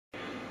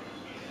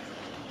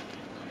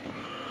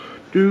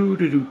Do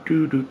do do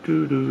do do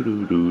do do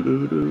do do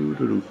do do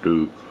do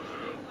do.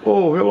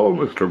 Oh, hello,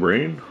 Mr.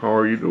 Brain. How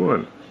are you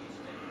doing?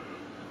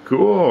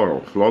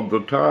 Cool. Love the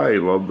tie.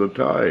 Love the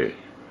tie.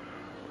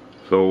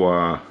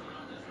 So,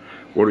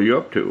 what are you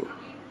up to?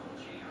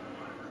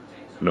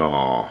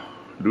 No.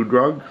 Do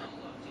drugs?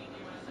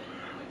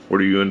 What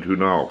are you into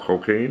now?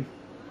 Cocaine?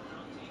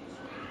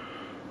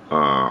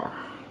 Do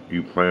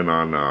you plan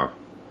on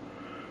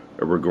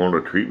ever going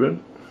to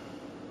treatment?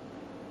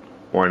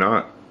 Why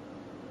not?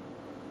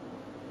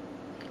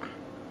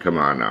 Come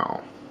on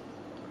now.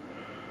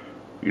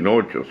 You know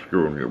it's just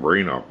screwing your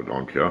brain up,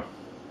 don't you?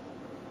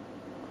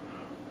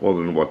 Well,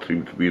 then what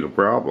seems to be the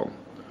problem?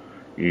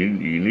 You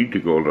need to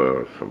go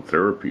to some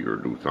therapy or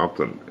do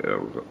something,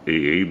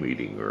 AA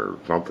meeting or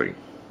something.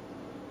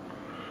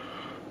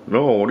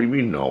 No, what do you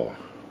mean no?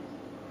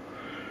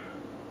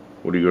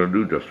 What are you going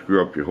to do, just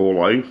screw up your whole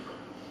life?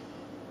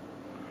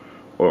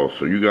 Well,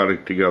 so you got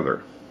it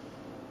together.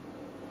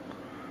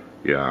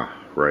 Yeah,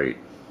 right.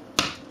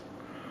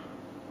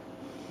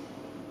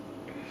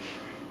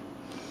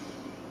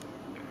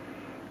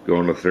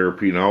 Going to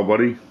therapy now,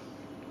 buddy?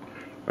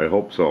 I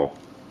hope so.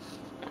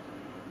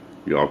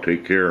 Y'all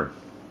take care.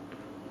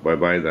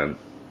 Bye-bye then.